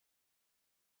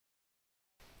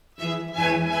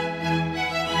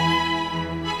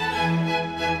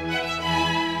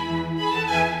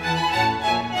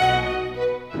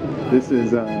This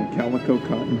is calico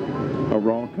cotton, a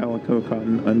raw calico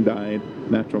cotton, undyed,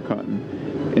 natural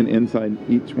cotton. And inside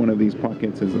each one of these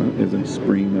pockets is a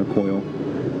spring, a coil.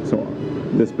 So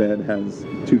this bed has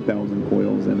 2,000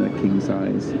 coils in a king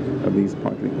size of these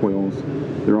pocket coils.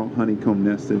 They're all honeycomb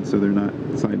nested, so they're not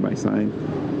side by side,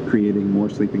 creating more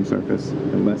sleeping surface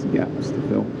and less gaps to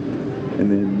fill.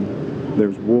 And then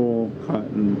there's wool,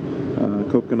 cotton,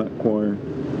 coconut core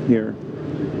here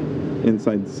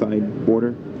inside the side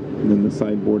border. And then the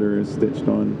side border is stitched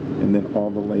on, and then all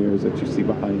the layers that you see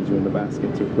behind you in the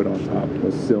baskets are put on top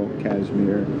with silk,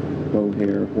 cashmere,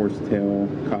 mohair, horsetail,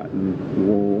 cotton,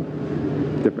 wool,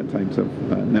 different types of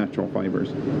natural fibers.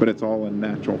 But it's all a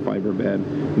natural fiber bed,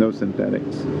 no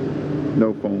synthetics,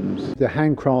 no foams. The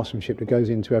hand craftsmanship that goes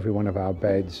into every one of our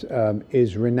beds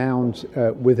is renowned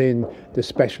within the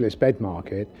specialist bed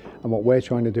market, and what we're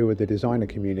trying to do with the designer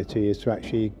community is to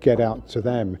actually get out to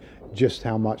them just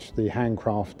how much the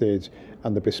handcrafted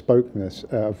and the bespokeness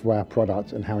of our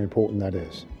product and how important that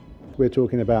is. We're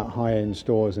talking about high-end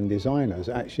stores and designers.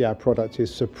 Actually, our product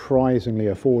is surprisingly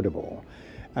affordable,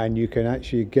 and you can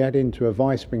actually get into a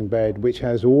ViSpring bed which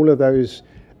has all of those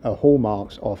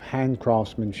hallmarks of hand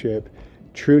craftsmanship,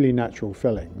 truly natural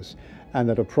fillings, and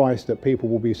at a price that people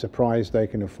will be surprised they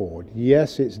can afford.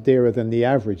 Yes, it's dearer than the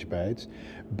average beds,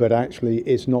 but actually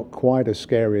it's not quite as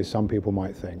scary as some people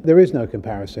might think. There is no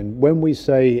comparison. When we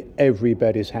say every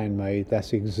bed is handmade,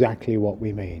 that's exactly what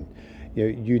we mean.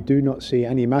 You do not see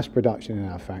any mass production in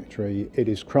our factory. It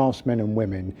is craftsmen and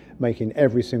women making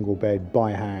every single bed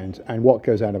by hand, and what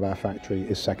goes out of our factory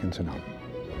is second to none.